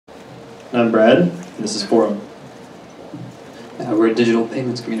And I'm Brad, and this is Forum. We're a digital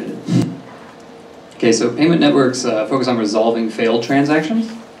payments community. Okay, so payment networks focus on resolving failed transactions,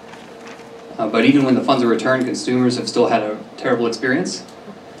 but even when the funds are returned, consumers have still had a terrible experience.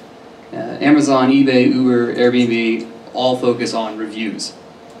 Amazon, eBay, Uber, Airbnb all focus on reviews.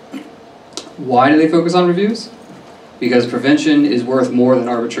 Why do they focus on reviews? Because prevention is worth more than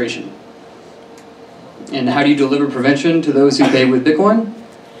arbitration. And how do you deliver prevention to those who pay with Bitcoin?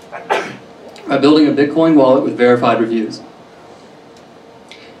 By building a Bitcoin wallet with verified reviews.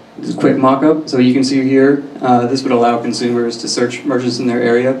 This is a quick mock-up. So you can see here, this would allow consumers to search merchants in their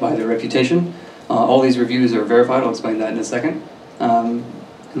area by their reputation. All these reviews are verified. I'll explain that in a second. And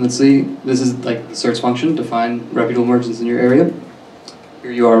let's see, this is like the search function to find reputable merchants in your area.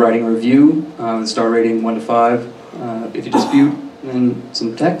 Here you are writing a review with star rating 1 to 5. If you dispute, then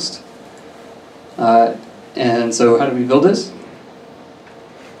some text. And so how did we build this?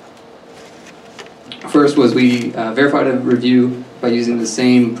 First was we verified a review by using the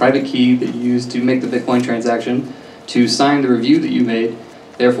same private key that you used to make the Bitcoin transaction to sign the review that you made.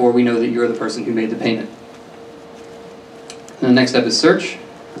 Therefore, we know that you're the person who made the payment. And the next step is search,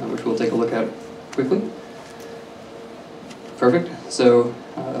 which we'll take a look at quickly. Perfect. So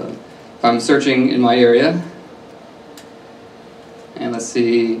if I'm searching in my area, and let's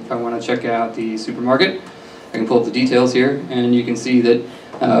see if I want to check out the supermarket, I can pull up the details here, and you can see that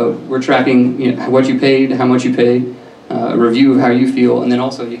we're tracking what you paid, how much you paid, a review of how you feel, and then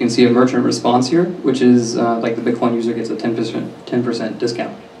also you can see a merchant response here, which is like the Bitcoin user gets a 10%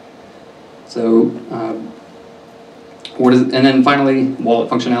 discount. So, and then finally, wallet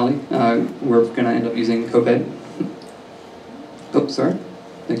functionality. We're going to end up using Copay. Oh, sorry.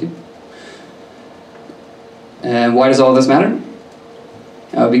 Thank you. And why does all this matter?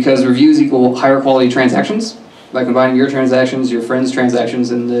 Because reviews equal higher quality transactions. By combining your transactions, your friends'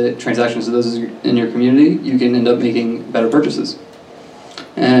 transactions, and the transactions of those in your community, you can end up making better purchases.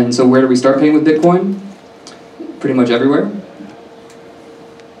 And so where do we start paying with Bitcoin? Pretty much everywhere.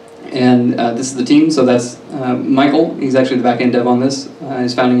 And this is the team, so that's Michael. He's actually the back-end dev on this.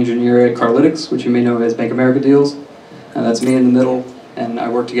 He's founding engineer at Carlytics, which you may know as Bank America deals. That's me in the middle, and I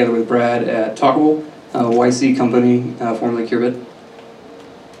work together with Brad at Talkable, a YC company, formerly Curebit.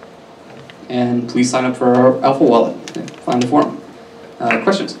 And please sign up for our Alpha wallet. Find the forum.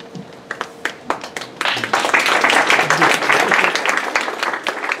 Questions?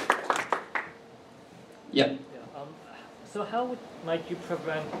 Yep. So how might you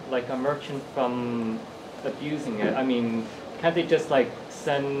prevent like a merchant from abusing it? I mean, can't they just like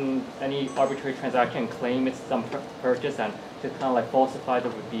send any arbitrary transaction and claim it's some purchase and to kind of like falsify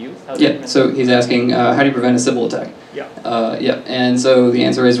the reviews? Yeah, so he's asking, how do you prevent a Sybil attack? Yeah. Yeah, and so the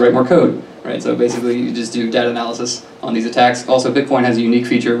answer is write more code, right? So basically you just do data analysis on these attacks. Also, Bitcoin has a unique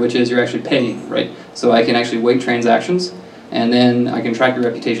feature, which is you're actually paying, right? So I can actually weight transactions, and then I can track your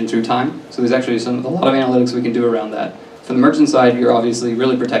reputation through time. So there's actually a lot of analytics we can do around that. From the merchant side, you're obviously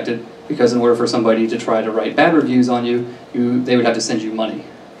really protected, because in order for somebody to try to write bad reviews on you, they would have to send you money.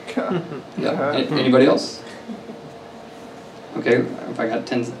 Yeah. Anybody else? Okay, if I got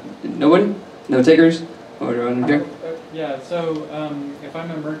 10, nobody? No takers? What do I want to do? Yeah, so if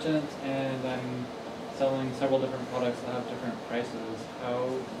I'm a merchant and I'm selling several different products that have different prices, how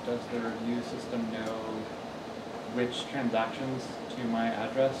does the review system know which transactions to my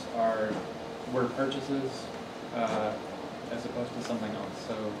address were purchases as opposed to something else?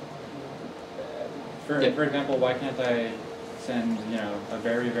 So, for example, why can't I send a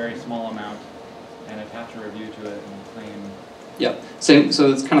very, very small amount and attach a review to it and claim? Yeah, same. So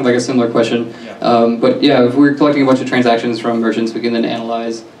it's kind of like a similar question. Yeah. But yeah, if we're collecting a bunch of transactions from merchants, we can then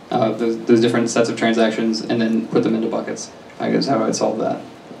analyze those different sets of transactions and then put them into buckets. I guess how I'd solve that.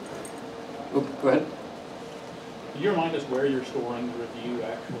 Oh, go ahead. Can you remind us where you're storing the review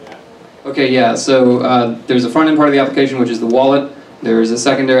actually at? Okay, yeah. So there's a front-end part of the application, which is the wallet. There's a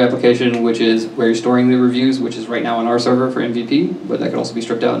secondary application, which is where you're storing the reviews, which is right now on our server for MVP, but that could also be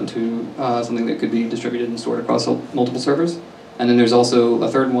stripped out into something that could be distributed and stored across multiple servers. And then there's also a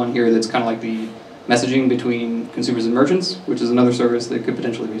third one here that's kind of like the messaging between consumers and merchants, which is another service that could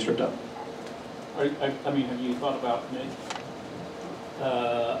potentially be stripped out. I mean, have you thought about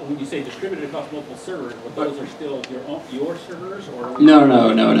when you say distributed across multiple servers, but those are still your servers, or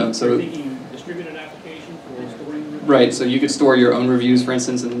no. So you're thinking distributed application for storing reviews? Right. So you could store your own reviews, for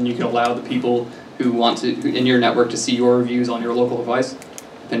instance, and then you could allow the people who want to in your network to see your reviews on your local device,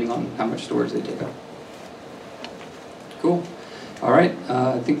 depending on how much storage they take up. Cool. All right.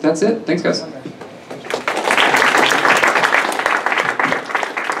 I think that's it. Thanks, guys.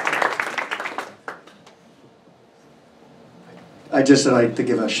 I'd just like to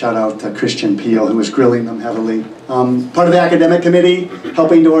give a shout out to Christian Peel, who was grilling them heavily. Part of the academic committee,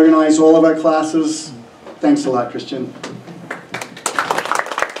 helping to organize all of our classes. Thanks a lot, Christian.